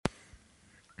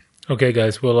Okay,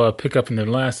 guys, we'll pick up in the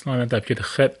last line of that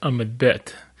Chet Amid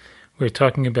Bet. We're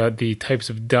talking about the types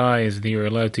of dyes that you're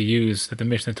allowed to use. That the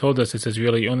Mishnah told us, it says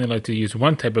really you're only allowed to use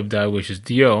one type of dye, which is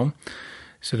dio.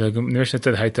 So the Mishnah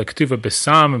said Hayta Ktuva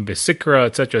Besam, Besikra,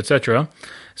 etc., etc.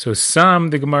 So Sam,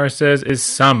 the Gemara says, is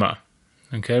Sama.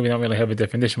 Okay, we don't really have a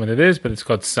definition what it is, but it's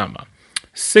called Sama.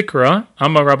 Sikra,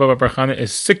 Amar Rabba Barachana,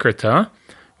 is Sikrata,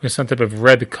 with some type of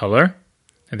red color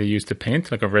that they use to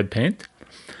paint, like a red paint.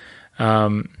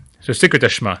 So Sikrata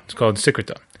Shma, it's called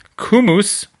Sikrata.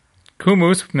 Kumus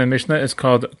from the Mishnah is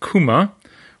called Kuma,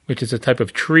 which is a type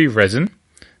of tree resin.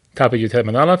 Top of Yutet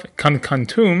Manalaf.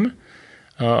 Kankantum,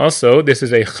 also, this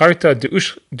is a Charta de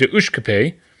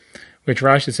Ushkape, which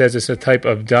Rashi says is a type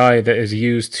of dye that is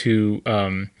used to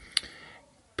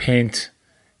paint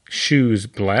shoes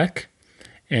black.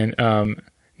 And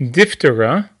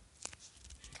Diphthera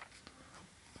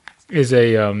is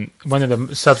a one of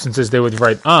the substances they would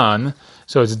write on.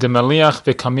 So it's demaliach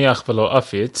v'kamiach v'lo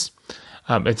afitz.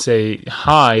 It's a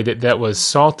hide that was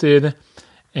salted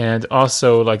and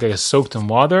also like soaked in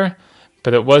water,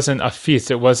 but it wasn't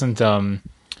afitz. It wasn't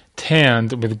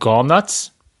tanned with gall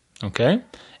nuts. Okay,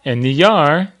 and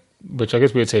niyar, which I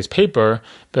guess we would say is paper,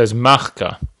 but is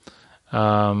machka.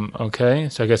 Okay,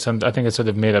 so I think it's sort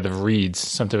of made out of reeds,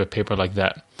 some type of paper like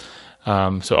that.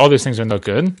 So all these things are no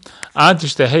good. Ad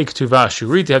tishtehei ktuva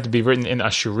ashurit, they have to be written in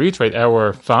ashurit, right,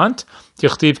 our font.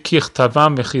 Tichtiv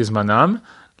kichtavam v'chizmanam,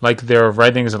 like their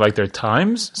writings are like their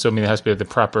times. So I mean it has to be the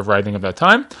proper writing of that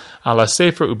time. Ala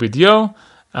sefer ubidio,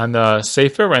 on the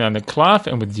sefer, right, on the cloth,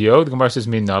 and with dio. The Gemara says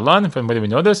min nalan. From where do we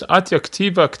know this? Atya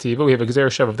ktiva. We have a gzer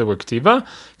shav of the word ktiva.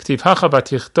 Ktiv hacha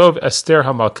batichtov Esther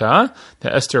hamalka.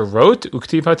 That Esther wrote.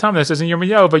 Uktiv hatam. That says in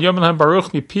Yirmiyahu, vayom elhem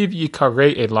baruch mipiv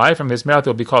yikarei elai. From his mouth it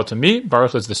will be called to me.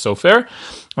 Baruch is the sofer.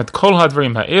 At kol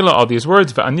hadvarim ha'ela. All these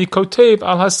words. Va'ani kotev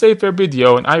al hasefer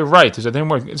bidio. And I write. There's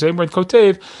the same word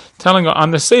kotev, telling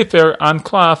on the sefer on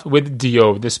cloth with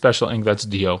dio. This special ink that's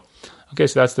dio. Okay,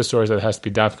 so that's the source that has to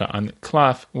be dafka on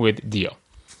cloth with dio.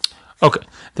 Okay,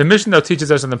 the Mishnah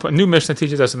teaches us new Mishnah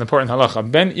teaches us an important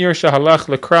halacha. Ben ir shahalach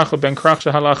lekrach, ben krach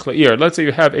shahalach leir. Let's say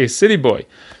you have a city boy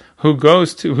who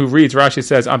reads, Rashi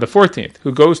says, on the 14th,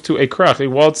 who goes to a krach, a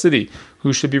walled city,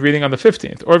 who should be reading on the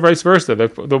 15th, or vice versa,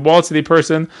 the walled city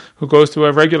person who goes to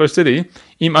a regular city,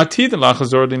 im atid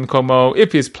lachazor limkomo,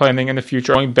 if he's planning in the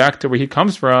future going back to where he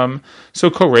comes from, so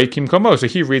korei kim komo, so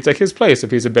he reads like his place. If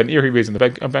he's a ben ir, he reads on the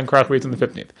ben krach, reads on the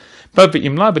 15th. But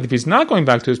if he's not going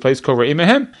back to his place, korei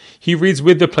mehem, he reads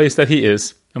with the place that he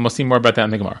is, and we'll see more about that in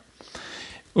the Gemara.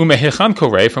 Umehechan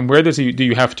korei, from where do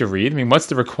you have to read? I mean, what's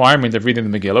the requirement of reading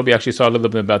the Megillah? We actually saw a little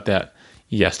bit about that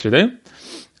yesterday.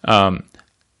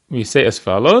 We say as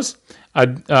follows.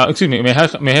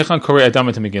 Mehechan korei adam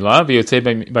et Megillah v'yotzei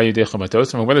b'yudei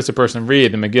chamatos. From where does a person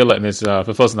read the Megillah and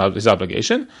fulfills his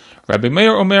obligation? Rabbi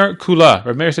Meir Omer kula.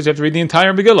 Rabbi Meir says you have to read the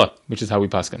entire Megillah, which is how we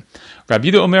paskin. Rabbi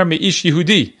Yehuda Omer meish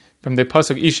Yehudi. From the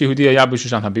pasuk Ish Yehudi Ayabu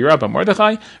Shushan Habira ba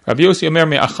Mordechai. Rabbi Yossi Omer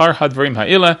me'achar hadvarim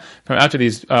ha'ila. From after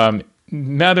these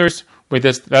matters, where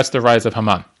that's the rise of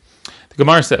Haman. The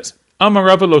Gemara says, Amar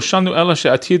Rabba lo shanu ela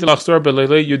she'atid lachzor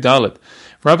b'leilei yudalet.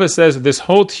 Rabba says this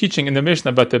whole teaching in the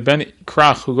Mishnah about the Ben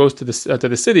Krach who goes to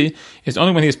the city is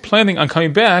only when he's planning on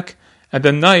coming back at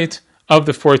the night of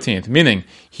the 14th. Meaning,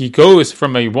 he goes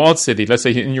from a walled city, let's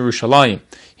say in Yerushalayim,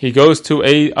 he goes to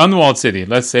a unwalled city,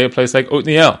 let's say a place like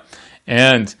Otniel,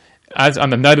 and as on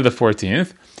the night of the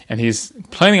 14th, and he's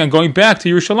planning on going back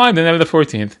to Yerushalayim the night of the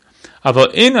 14th.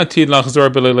 But if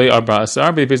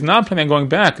he's not planning on going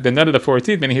back the night of the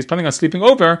 14th, meaning he's planning on sleeping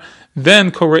over,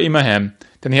 then korei imahem.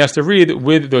 Then he has to read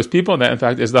with those people, and that in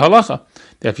fact is the halacha.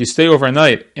 That if you stay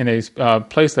overnight in a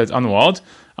place that's unwalled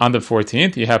on the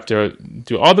 14th, you have to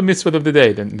do all the mitzvot of the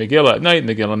day, then Megillah at night,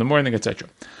 Megillah in the morning, etc.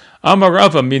 Amar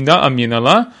Rava mina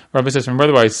aminala. Rava says, from where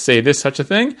do I say this, such a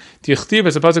thing? Tichtiv,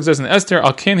 as the pasuk says in Esther,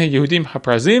 al ken Yehudim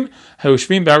haprazim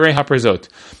haushvim b'arei haprazot.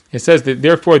 It says that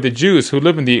therefore the Jews who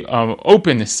live in the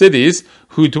open cities,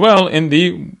 who dwell in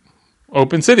the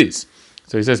open cities.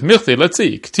 So he says, Michti, let's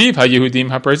see, Ktiv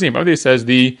ha-Yehudim ha-Parzim. He says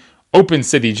the open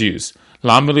city Jews.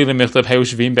 What's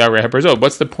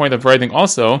the point of writing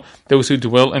also those who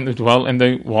dwell in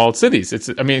the walled cities?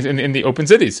 In the open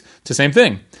cities. It's the same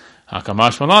thing.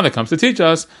 Hakamash Malana comes to teach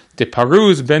us, the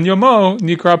Paruz ben Yomo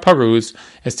Nikra Paruz.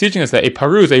 It's teaching us that a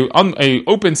Paruz, a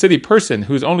open city person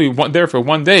who's only there for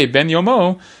one day, ben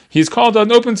Yomo, he's called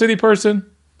an open city person.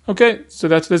 Okay, so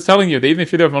that's what it's telling you, that even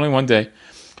if you're there for only one day.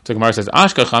 So Gemara says,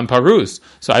 Ashkachan Paruz.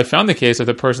 So I found the case of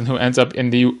the person who ends up in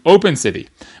the open city.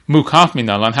 Mukaf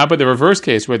Minalan. How about the reverse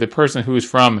case, where the person who is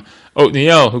from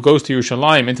Otniel, who goes to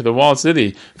Yerushalayim into the walled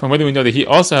city, from where do we know that he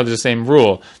also has the same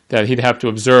rule, that he'd have to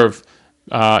observe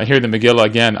hear the Megillah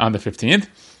again on the 15th.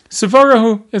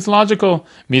 Sivarahu is logical.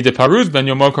 Mida paruz ben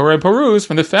yomo korei paruz,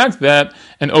 from the fact that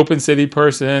an open city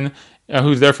person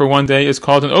who's there for one day is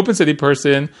called an open city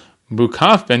person.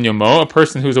 Mukaf ben yomo, a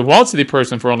person who's a walled city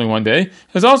person for only one day,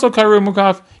 is also karu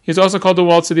mukaf. He's also called a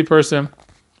walled city person.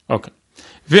 Okay.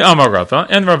 V'amar Rava,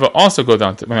 and Rava also went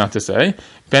on to say,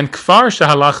 ben kfar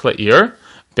shahalach la'ir,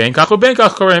 ben kach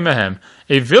u'ben-kach korei mehem.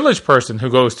 A village person who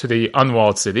goes to the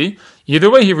unwalled city, either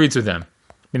way he reads with them,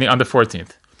 meaning on the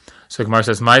 14th. So Gemara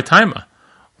says, my taima.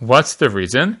 What's the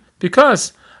reason?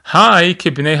 Because Hai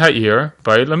kibnei ha'ir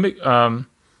by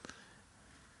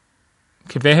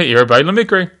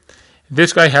lamikri.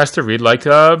 This guy has to read like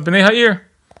bnei ha'ir.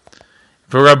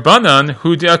 V'rabbanan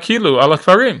hu de'akilu ala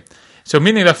kfarim. So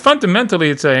meaning that fundamentally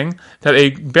it's saying that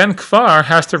a ben kfar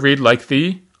has to read like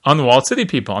the unwalled city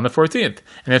people on the 14th.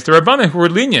 And if the Rabbanan who were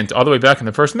lenient all the way back in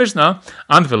the first Mishnah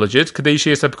on villages, so they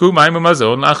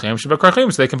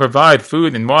can provide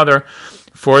food and water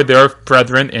for their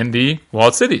brethren in the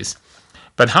walled cities.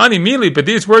 But Hani Mili, but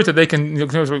these words that they can,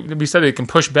 we said they can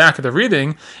push back at the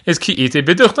reading, is Ki'ite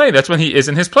B'duchle. That's when he is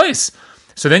in his place.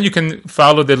 So then you can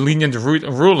follow the lenient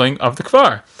ruling of the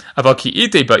Kfar. About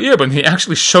Ki'ite Ba'ir, when he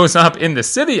actually shows up in the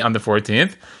city on the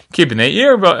 14th, Kibnei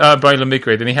Ir by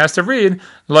Lamikre, then he has to read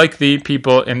like the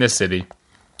people in this city.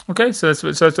 Okay, so that's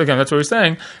what we're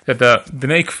saying, that the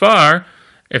Bnei Kfar,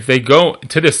 if they go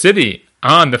to the city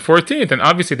on the 14th, then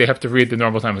obviously they have to read the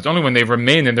normal time. It's only when they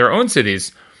remain in their own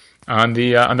cities on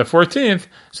the 14th,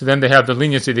 so then they have the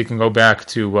leniency, they can go back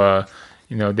to,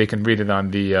 they can read it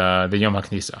on the Yom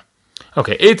HaKnisa.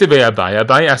 Okay, Eitebe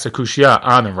Abaye asks a kushya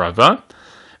on Rava.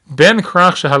 Ben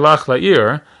krach shehalach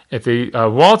la'ir, if a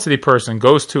walled city person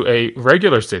goes to a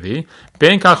regular city,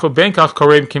 ben kach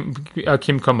korem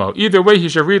kim kamo. Either way, he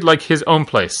should read like his own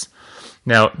place.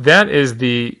 Now, that is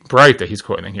the Braita he's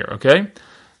quoting here, okay?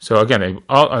 So again,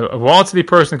 a walled city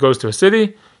person goes to a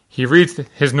city, he reads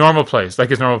his normal place,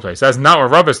 like his normal place. That's not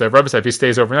what Rabbi said. Rabbi said if he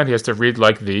stays overnight, he has to read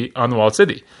like the unwalled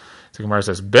city. So Gemara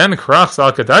says, ben krach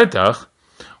sal kadaitach.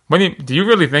 Do you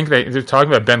really think that they're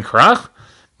talking about ben krach?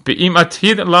 But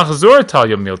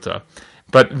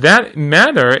that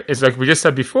matter is, like we just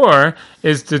said before,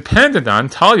 is dependent on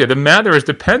Talia. The matter is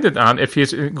dependent on if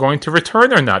he's going to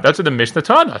return or not. That's what the Mishnah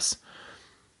taught us.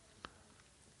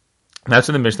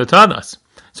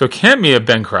 So it can't be a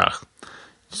ben krach.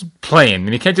 It's plain.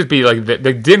 And it can't just be like,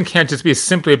 the din can't just be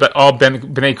simply about all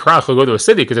bnei krach who go to a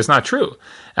city, because it's not true.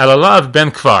 Alalav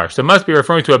ben kvar. So it must be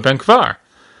referring to a ben kvar.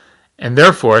 And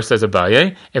therefore, says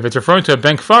Abaye, if it's referring to a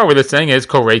ben kfar, what it's saying is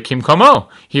korei kim komo.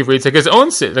 He reads like his own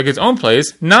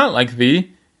place, not like the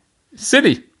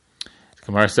city.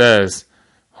 Gemara says,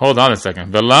 hold on a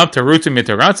second. V'lav terutu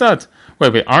mitaratzat.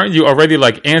 Wait, aren't you already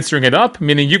like answering it up?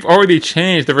 Meaning you've already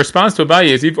changed, the response to Abaye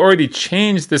is you've already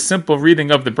changed the simple reading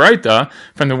of the Braita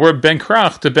from the word ben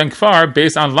krach to ben kfar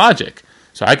based on logic.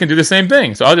 So I can do the same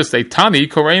thing. So I'll just say Tani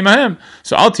korei mahem.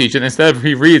 So I'll teach it, instead of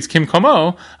he reads kim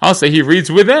komo, I'll say he reads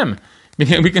with them.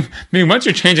 Meaning once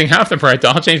you're changing half the Braita,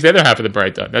 I'll change the other half of the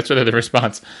Braita. That's sort of the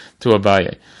response to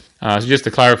Abaye. So just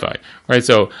to clarify, right?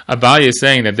 So Abaye is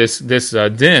saying that this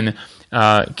din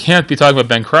can't be talking about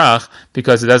ben krach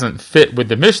because it doesn't fit with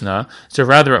the Mishnah. So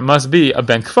rather, it must be a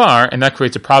ben kfar, and that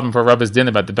creates a problem for Rabba's din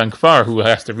about the ben kfar who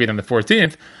has to read on the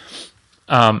 14th.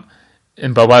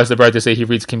 But why does the Braita say he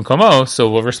reads kim komo? So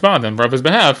we'll respond on Rabba's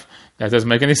behalf. That doesn't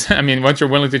make any sense. I mean, once you're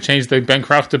willing to change the ben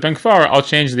krach to ben kfar, I'll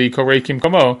change the korei kim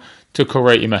komo to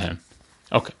korei imahem.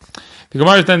 Okay. The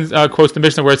Gemara then quotes the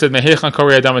Mishnah where it says Mehechan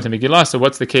korei adam et Megillah. So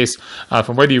what's the case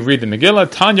from where do you read the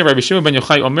Megillah? Tanya Rabbi Shimon ben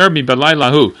Yochai Omer mi balai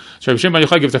lahu. So Rabbi Shimon ben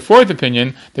Yochai gives a fourth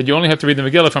opinion that you only have to read the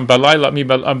Megillah from balai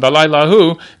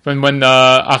lahu when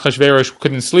Achashverosh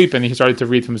couldn't sleep and he started to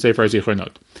read from Sefer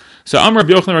Zichronot. So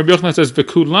Rabbi Yochanan says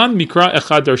V'kulan mikra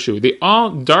echad darshu. They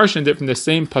all darshaned it from the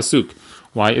same pasuk.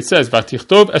 Why? It says,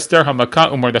 Vatichtov Esther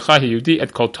Hamaka u'Mordechai Yehudi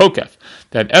et kol tokef.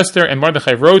 That Esther and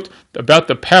Mordechai wrote about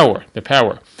the power.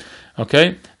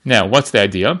 Okay? Now, what's the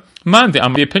idea?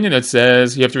 The opinion that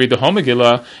says you have to read the whole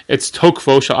Megillah, it's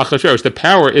tokfo shel Achashverosh. The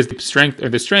power is the strength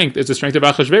is the strength of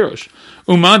Achashverosh.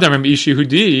 Umadam Ish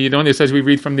Yehudi, the one that says we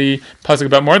read from the pasuk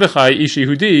about Mordechai, Ish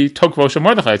Yehudi, tokfo shel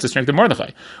Mordechai. It's the strength of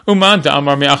Mordechai.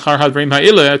 Umadam me'achar hadbrim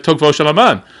ha'ile, tokfo shel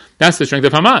Haman. That's the strength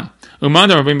of Haman.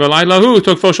 Umadam rabim balai lahu,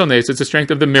 tokfo shel Nes. It's the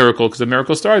strength of the miracle, because the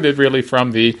miracle started really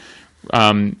from the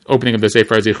opening of the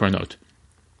Sefer Zichronot.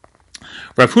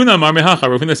 Rav Huna Mar Mehacha.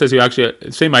 Rav Huna says you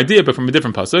actually same idea, but from a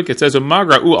different pasuk. It says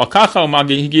Umagra u al kacha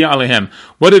umagi higia alehem.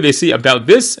 What did they see about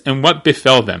this, and what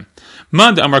befell them?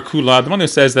 Mand Amar Kula, the one who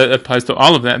says that applies to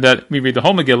all of that we read the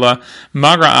whole Megillah.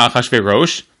 Magra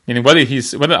Achashverosh, meaning what did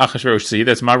Achashverosh see?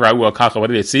 That's Magra u al kacha. What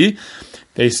did they see?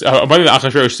 that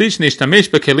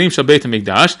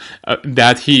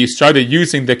he started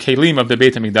using the kelim of the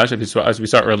Beit HaMikdash, as we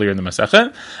saw earlier in the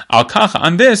Masechet. Al kacha,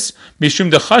 on this,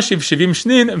 mishum dechashiv shivim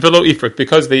shnin velo ifrik,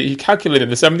 because he calculated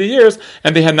the 70 years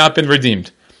and they had not been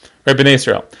redeemed. Rabbi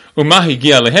Israel. Umahi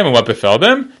gia lehem, and what befell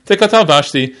them? Tekatal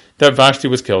Vashti, that Vashti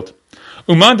was killed.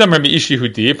 Umandam Rabbi Ish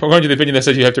Yehudi, according to the opinion that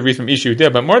says you have to read from Ish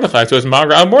Yehudi, but Mordechai, so it's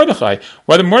Magra al Mordechai.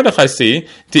 What did Mordechai see?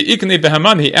 Ikne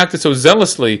beHaman, he acted so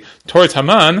zealously towards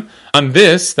Haman on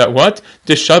this, that what?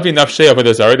 Dishavi nafshei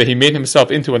avodah zarah, that he made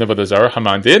himself into an avodah zarah,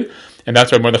 Haman did, and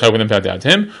that's why Mordechai wouldn't bow down to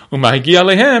him. Umahigi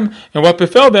alehem, and what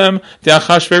befell them? The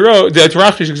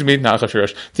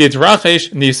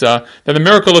Edrachesh Nisa, that the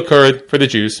miracle occurred for the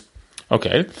Jews.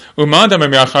 Okay. And according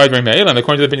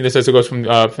to the opinion that says it goes from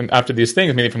after these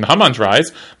things, meaning from the Haman's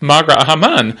rise, Magra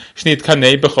Haman, Shnit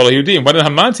Kanei B'chol Yehudim. What did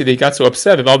Haman see that he got so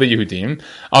upset at all the Yehudim?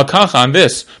 Al Kacha, on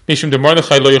this, Mishum de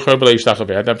Mordechai lo yichor b'lei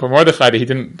yishtachaveh, that for Mordechai that he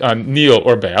didn't kneel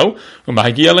or bow,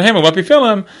 Umahagi alehem, and what befell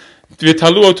him?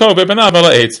 V'talu oto v'banav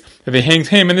ala eitz, that they hanged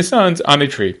him and his sons on a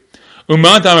tree.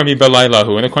 Umad mi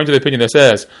balaylahu, and according to the opinion that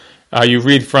says, you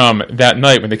read from that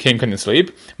night when the king couldn't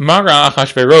sleep. Mara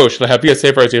Achashverosh lehavia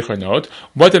Sefer HaZichronot.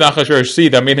 What did Achashverosh see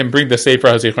that made him bring the Sefer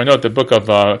HaZichronot, the book of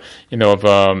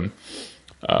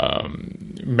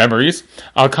memories?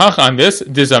 Al Kach, on this,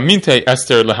 Dizaminte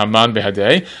Esther leHaman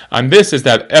behadei. On this is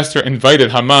that Esther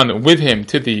invited Haman with him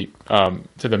to the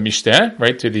Mishteh,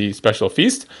 right, to the special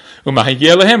feast.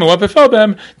 Umahigia lehem, and what befell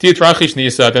them? Diatrachish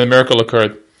Nisa, then a miracle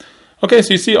occurred. Okay,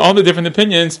 so you see all the different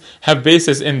opinions have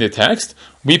basis in the text.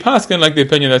 We paskin like the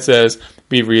opinion that says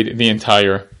we read the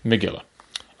entire Megillah.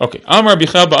 Okay, Amar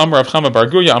Bichel Amar Rav Chama Bar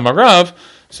Guya Amar Rav.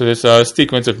 So this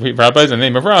sequence of rabbis in the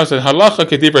name of Rav said halacha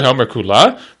kedibra helmer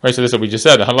kula. Right, so this is what we just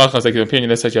said. The halacha is like the opinion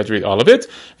that says you have to read all of it.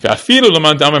 Ve'afilu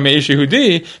l'man damar me'ish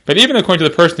Yehudi. But even according to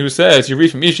the person who says you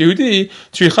read from Ish Yehudi,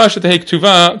 tzricha shetehei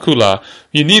ktuva kula.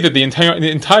 You need that the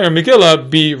entire Megillah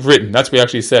be written. That's what we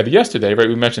actually said yesterday, right?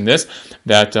 We mentioned this,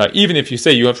 that even if you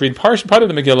say you have to read part of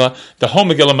the Megillah, the whole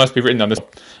Megillah must be written on this.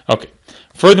 Okay.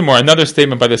 Furthermore, another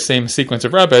statement by the same sequence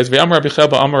of rabbis, Ve'amar Rabbi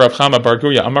Amar Rav Chama Bar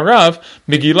Guya Amar Rav,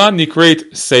 Megillah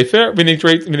nikreit sefer,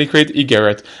 v'nikreit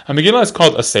igeret. A Megillah is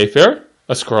called a sefer,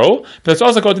 a scroll, but it's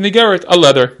also called an igeret, a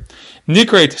letter.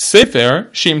 Nikreit sefer,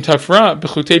 shim tafra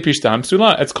b'chutei pishtam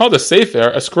psula. It's called a sefer,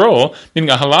 a scroll, meaning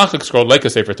a halachic scroll like a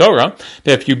sefer Torah,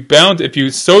 that if you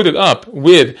sewed it up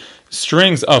with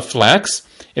strings of flax,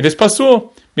 it is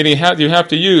pasul. Meaning you have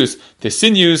to use the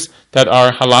sinews that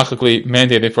are halachically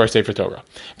mandated for a Sefer Torah.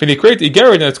 When you create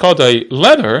igeret, and it's called a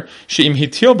letter, she'im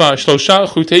hitilba shlosha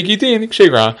chutei gidin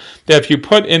kshira, that if you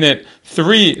put in it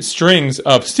 3 strings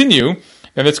of sinew,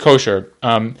 then it's kosher.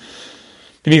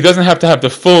 Meaning it doesn't have to have the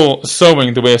full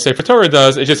sewing the way a Sefer Torah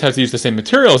does, it just has to use the same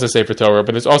material as a Sefer Torah,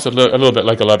 but it's also a little bit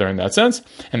like a leather in that sense.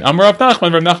 And Amar Rav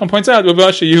Nachman points out,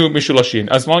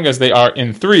 as long as they are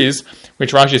in 3s,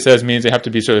 which Rashi says means they have to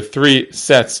be sort of 3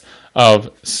 sets of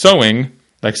sewing,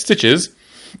 like stitches,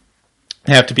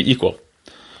 they have to be equal.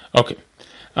 Okay.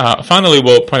 Finally,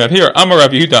 we'll point out here, Amar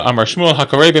Rav Yehuda, Amar Shmuel,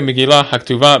 Hakarei ben Megillah,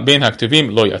 Haktuva ben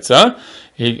Haktuvim lo yatsa.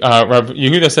 Rav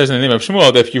Yehuda says in the name of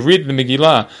Shmuel that if you read the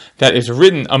Megillah that is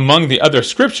written among the other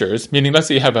scriptures, meaning let's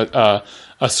say you have a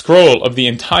scroll of the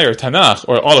entire Tanakh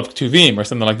or all of Ktuvim or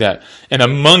something like that, and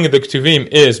among the Ktuvim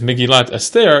is Megillat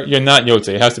Esther, you're not Yotze,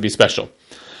 it has to be special.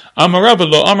 Amar Rav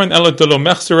lo amran ela de lo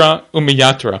mechsera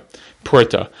umiyatra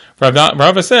purta.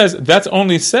 Rava says that's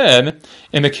only said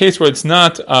in the case where it's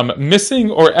not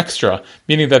missing or extra,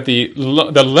 meaning that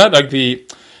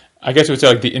I guess it would say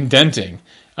like the indenting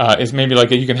is maybe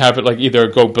like you can have it like either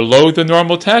go below the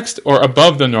normal text or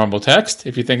above the normal text.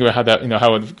 If you think about how that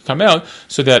how it would come out,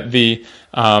 so that the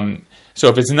so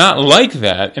if it's not like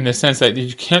that, in the sense that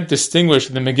you can't distinguish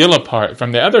the Megillah part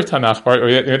from the other Tanakh part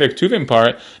or the other Ktuvim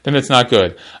part, then it's not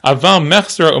good. Aval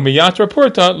mechsera umiyatra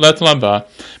porta let lamba.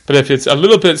 But if it's a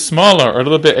little bit smaller or a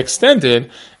little bit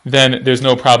extended, then there's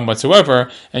no problem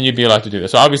whatsoever, and you'd be allowed to do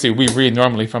this. So obviously we read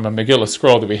normally from a Megillah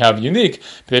scroll that we have unique,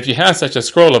 but if you have such a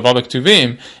scroll of all the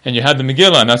Ktuvim, and you had the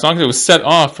Megillah, and as long as it was set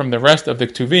off from the rest of the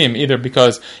Ktuvim, either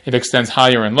because it extends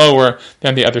higher and lower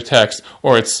than the other text,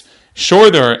 or it's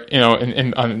shorter,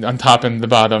 on top and the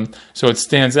bottom, so it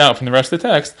stands out from the rest of the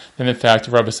text, then in fact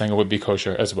Rabbi is saying it would be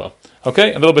kosher as well.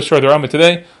 Okay, a little bit shorter on, but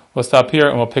today we'll stop here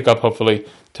and we'll pick up hopefully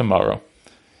tomorrow.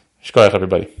 Shkoyach,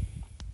 everybody.